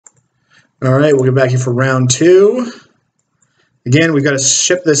All right, we'll get back here for round 2. Again, we've got to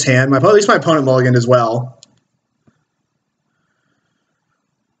ship this hand. At least my opponent mulliganed as well.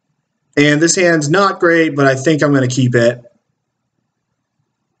 And this hand's not great, but I think I'm going to keep it.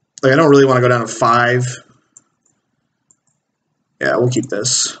 Like, I don't really want to go down to 5. Yeah, we'll keep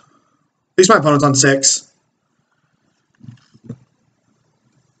this. At least my opponent's on 6.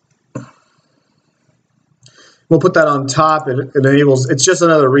 We'll put that on top. It enables, it's just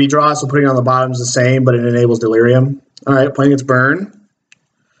another redraw, so putting it on the bottom is the same, but it enables Delirium. All right, playing its burn.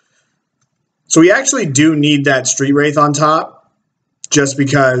 So we actually do need that Street Wraith on top, just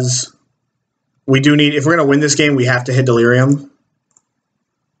because we do need, if we're going to win this game, we have to hit Delirium.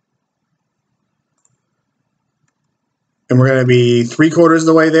 And we're going to be 3/4 of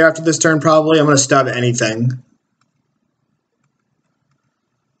the way there after this turn, probably. I'm going to stub anything.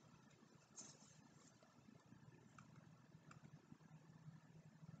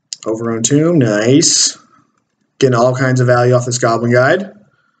 Overgrown Tomb, nice. Getting all kinds of value off this Goblin Guide.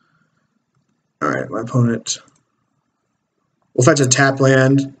 All right, my opponent. We'll fetch a tap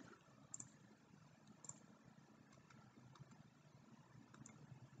land.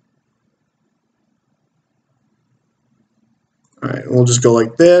 All right, we'll just go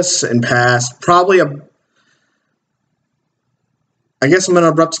like this and pass. Probably a... I guess I'm going to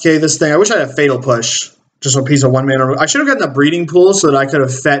Abrupt Decay this thing. I wish I had a Fatal Push. Just a piece of 1-mana. I should have gotten the Breeding Pool so that I could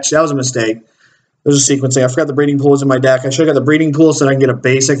have fetched. That was a mistake. There's a sequencing. I forgot the Breeding Pool was in my deck. I should have got the Breeding Pool so that I can get a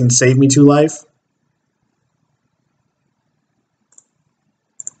basic and save me 2 life.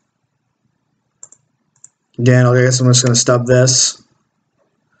 Again, I guess I'm just going to stub this.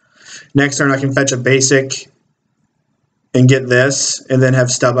 Next turn I can fetch a basic and get this, and then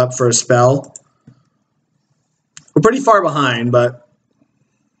have stub up for a spell. We're pretty far behind, but...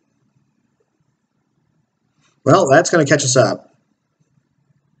 Well, that's going to catch us up.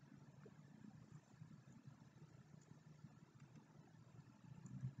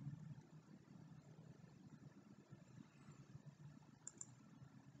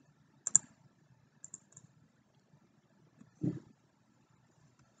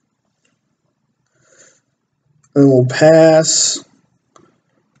 And we'll pass.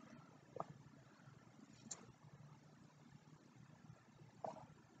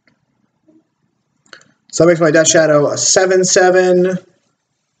 So that makes my Death Shadow a 7/7.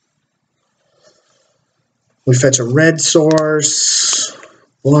 We fetch a red source.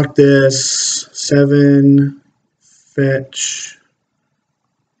 Block this. 7. Fetch.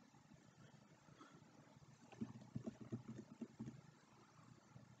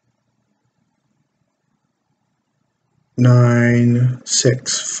 Nine,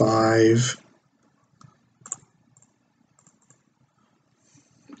 6, 5.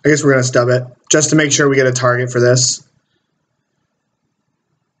 I guess we're going to stub it, just to make sure we get a target for this.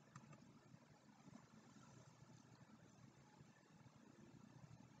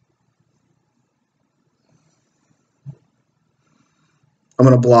 I'm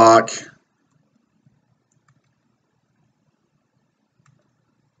going to block.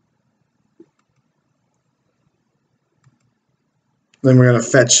 Then we're going to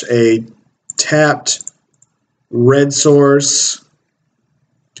fetch a tapped red source.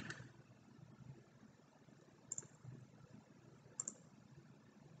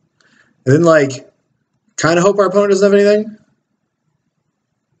 And then, like, kind of hope our opponent doesn't have anything.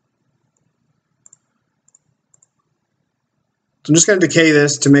 So I'm just going to decay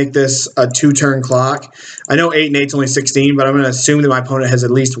this to make this a 2-turn clock. I know 8 and 8 is only 16, but I'm going to assume that my opponent has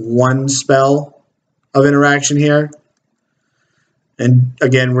at least 1 spell of interaction here. And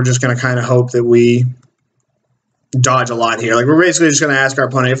again, we're just going to kind of hope that we dodge a lot here. Like, we're basically just going to ask our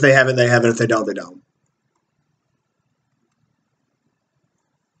opponent, if they have it, they have it. If they don't, they don't.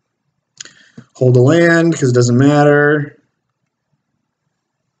 Hold a land, because it doesn't matter.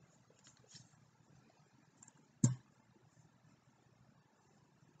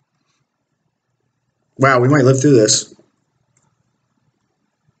 Wow, we might live through this.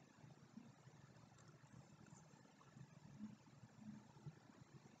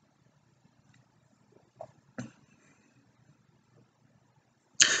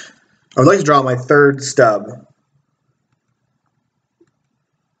 I would like to draw my 3rd stub.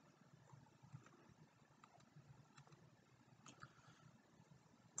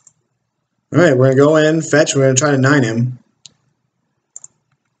 All right, we're going to go in, fetch. We're going to try to 9 him.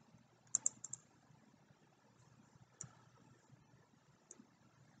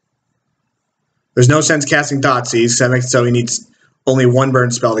 There's no sense casting Thoughtseize, because that makes it so he needs only 1 burn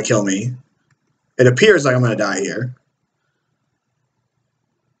spell to kill me. It appears like I'm going to die here.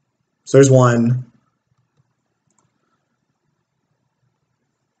 So there's 1.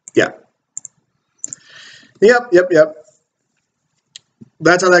 Yeah. Yep.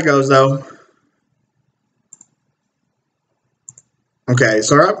 That's how that goes, though. Okay,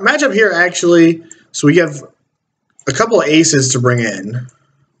 so our matchup here actually, so we have a couple of aces to bring in.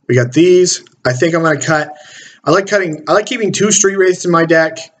 We got these. I think I'm going to cut. I like keeping 2 Street Wraiths in my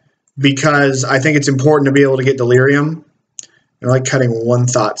deck because I think it's important to be able to get Delirium. And I like cutting 1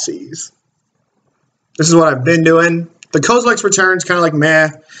 Thoughtseize. This is what I've been doing. The Kozilek's return's kind of like meh.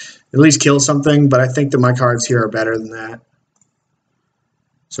 At least kill something, but I think that my cards here are better than that.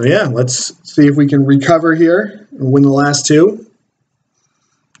 So yeah, let's see if we can recover here and win the last 2.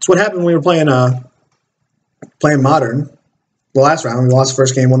 That's what happened when we were playing Modern. The last round, we lost the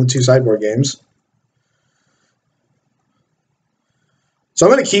first game, won the 2 sideboard games. So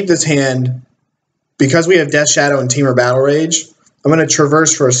I'm going to keep this hand because we have Death Shadow and Temur Battle Rage. I'm going to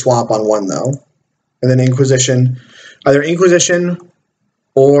Traverse for a swamp on 1 though, and then Inquisition, either Inquisition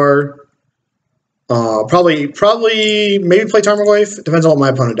or probably maybe play Tarmogoyf. It depends on what my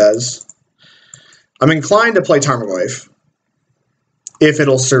opponent does. I'm inclined to play Tarmogoyf if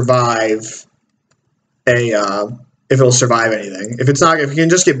it'll survive anything. If it's not, if you can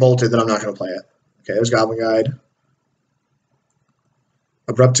just get bolted, then I'm not going to play it. Okay, there's Goblin Guide.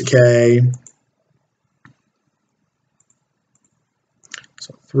 Abrupt Decay.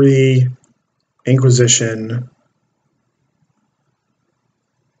 So 3. Inquisition.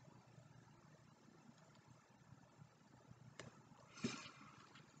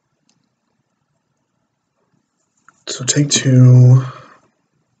 So take 2.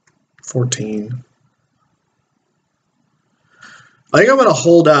 14. I think I'm going to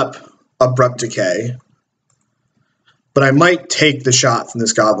hold up Abrupt Decay, but I might take the shot from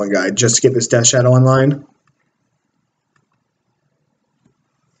this Goblin Guide just to get this Death Shadow online.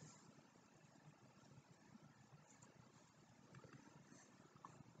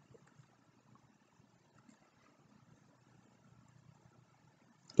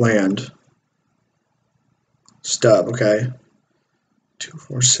 Land. Stub, okay. 2,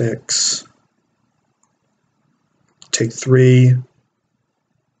 4, 6. Take 3.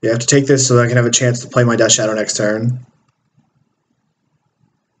 You have to take this so that I can have a chance to play my Death Shadow next turn.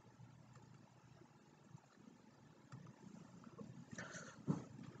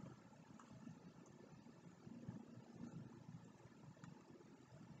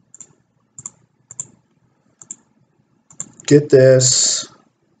 Get this.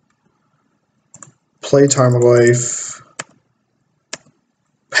 Play Tarmogoyf.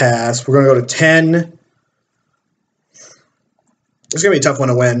 Pass. We're going to go to 10. It's going to be a tough one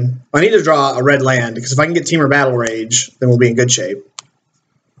to win. I need to draw a red land, because if I can get Temur Battle Rage, then we'll be in good shape.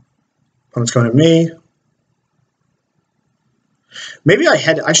 Opponent's going at me. Maybe I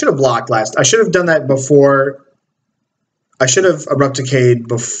should have blocked last. I should have done that before. I should have Abrupt Decayed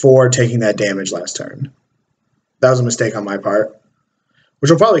before taking that damage last turn. That was a mistake on my part,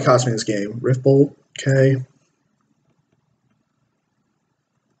 which will probably cost me this game. Rift Bolt, okay.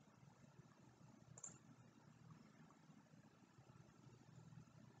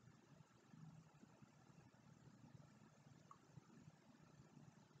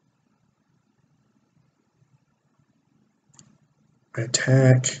 I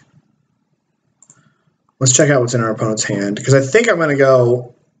attack. Let's check out what's in our opponent's hand, because I think I'm going to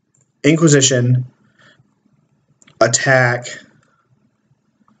go Inquisition, attack,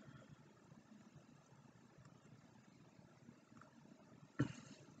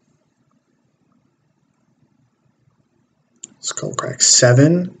 Skullcrack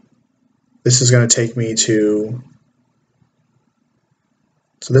 7. This is going to take me to,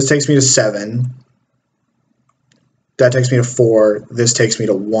 so this takes me to 7. That takes me to 4. This takes me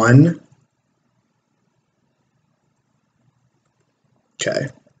to 1. Okay.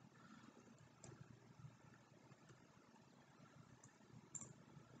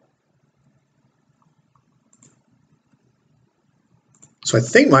 So I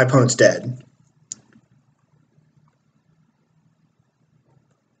think my opponent's dead.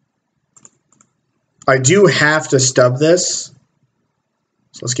 I do have to stub this.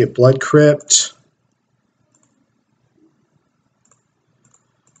 So let's get Bloodcrypt.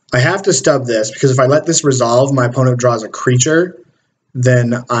 I have to stub this because if I let this resolve, my opponent draws a creature,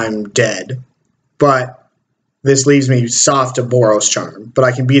 then I'm dead. But this leaves me soft to Boros Charm. But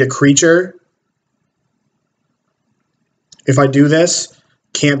I can beat a creature. If I do this,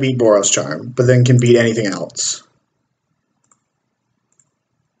 can't beat Boros Charm, but then can beat anything else.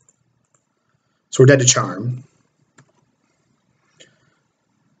 So we're dead to Charm.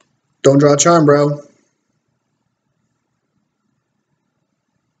 Don't draw a Charm, bro.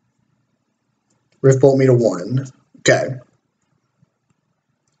 Rift Bolt me to 1. Okay.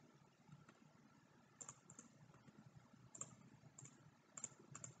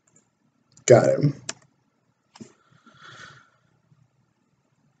 Got him.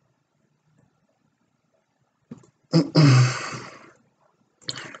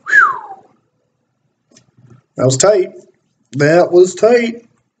 That was tight. That was tight.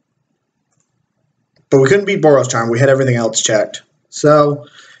 But we couldn't beat Boros Charm. We had everything else checked. So,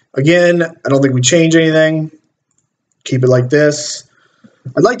 again, I don't think we change anything. Keep it like this.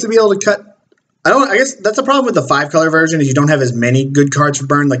 I'd like to be able to cut... I guess that's the problem with the 5-color version is you don't have as many good cards for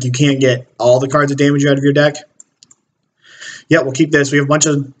burn. Like, you can't get all the cards that damage you out of your deck. Yeah, we'll keep this. We have a bunch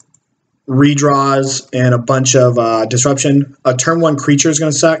of redraws and a bunch of disruption. A turn 1 creature is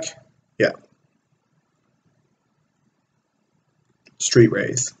going to suck. Yeah. Street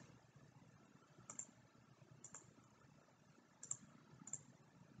Wraith.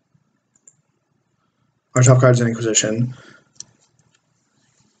 Our top card's an Inquisition.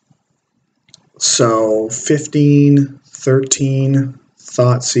 So 15, 13,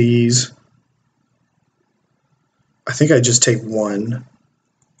 Thoughtseize. I think I just take 1.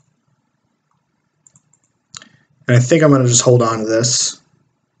 And I think I'm going to just hold on to this.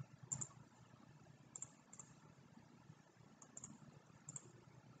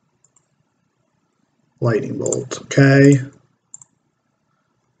 Lightning Bolt, okay.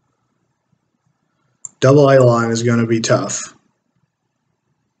 Double Eidolon is going to be tough.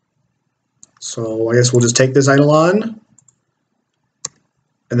 So I guess we'll just take this Eidolon.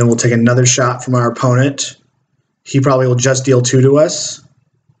 And then we'll take another shot from our opponent. He probably will just deal 2 to us.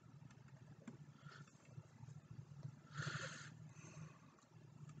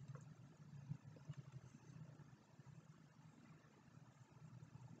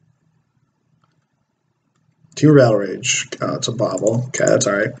 Temur Battle Rage. Oh, it's a Bauble. Okay, that's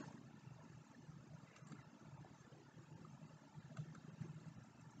alright.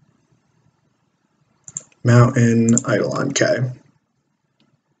 Mountain, Eidolon, okay.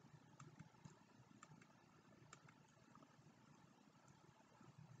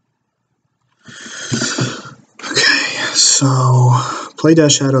 Okay, so play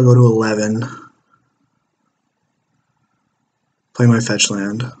Death Shadow, go to 11. Play my fetch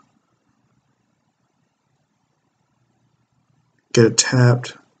land. Get it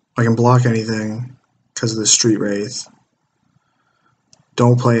tapped. I can block anything because of the Street Wraith.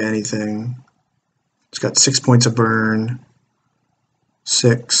 Don't play anything. It's got 6 points of burn.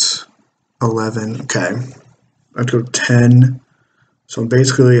 6, 11. Okay. I have to go 10. So I'm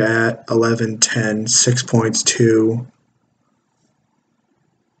basically at 11, 10, 6 points, 2.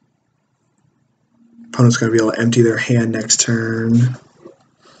 Opponent's going to be able to empty their hand next turn.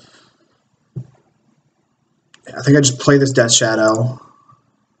 Yeah, I think I just play this Death Shadow.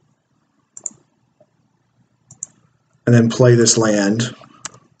 And then play this land.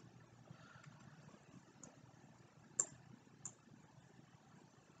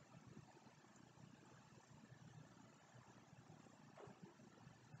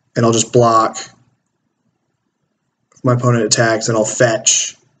 And I'll just block. If my opponent attacks, and I'll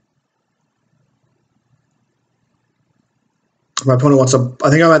fetch. If my opponent wants a... I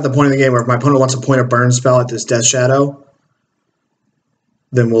think I'm at the point in the game where if my opponent wants to point a burn spell at this Death Shadow,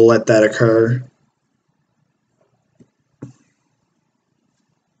 then we'll let that occur.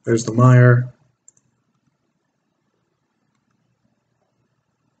 There's the Mire.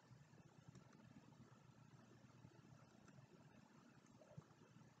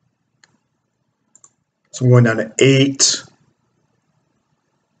 So I'm going down to 8.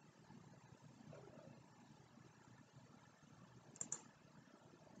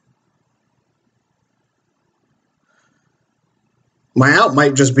 My out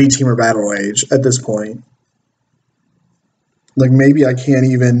might just be Temur Battle Rage at this point. Like, maybe I can't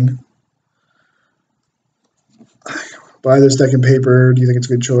even buy this deck in paper. Do you think it's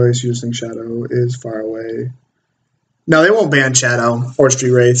a good choice? You just think Shadow is far away? No, they won't ban Shadow or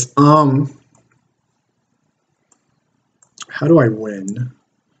Street Wraith. How do I win?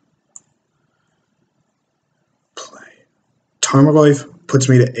 Play. Tarmogoyf puts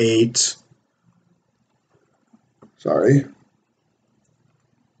me to 8. Sorry.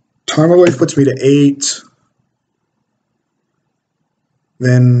 Tarmogoyf puts me to 8.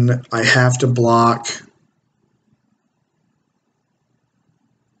 Then I have to block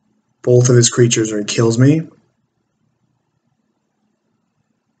both of his creatures or he kills me.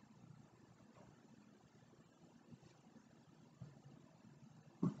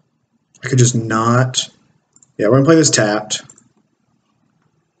 I could just not. Yeah, we're going to play this tapped.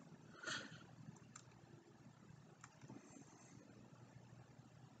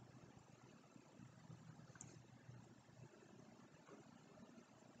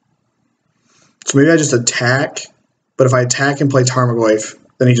 So maybe I just attack, but if I attack and play Tarmogoyf,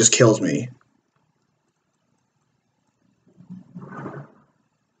 then he just kills me.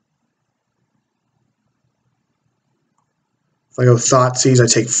 If I go Thoughtseize, I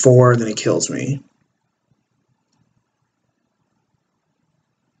take 4, and then he kills me.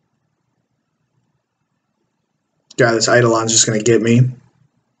 God, this Eidolon's just going to get me.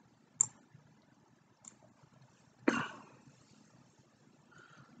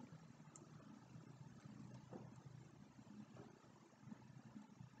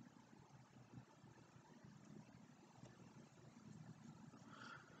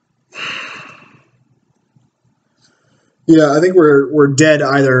 Yeah, I think we're dead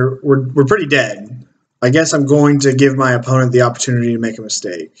either. We're pretty dead. I guess I'm going to give my opponent the opportunity to make a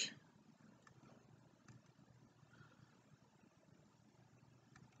mistake.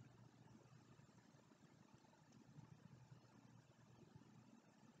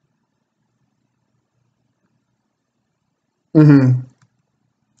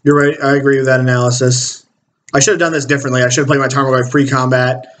 You're right. I agree with that analysis. I should have done this differently. I should have played my Tarmogoyf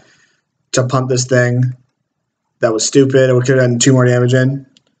pre-combat to pump this thing. That was stupid. It could have done 2 more damage in.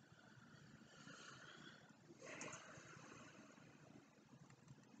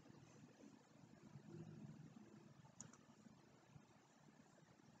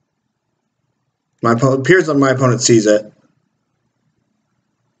 My opponent appears on my opponent sees it.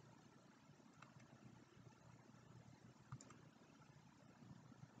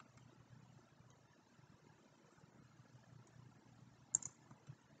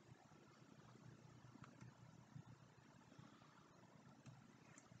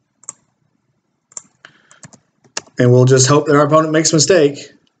 And we'll just hope that our opponent makes a mistake.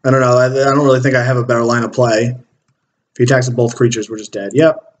 I don't know. I don't really think I have a better line of play. If he attacks with both creatures, we're just dead.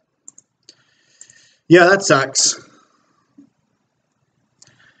 Yep. Yeah, that sucks.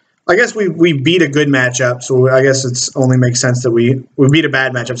 I guess we beat a good matchup, so I guess it's only makes sense that we beat a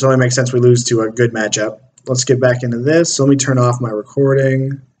bad matchup, so it only makes sense we lose to a good matchup. Let's get back into this. So let me turn off my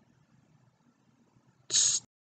recording.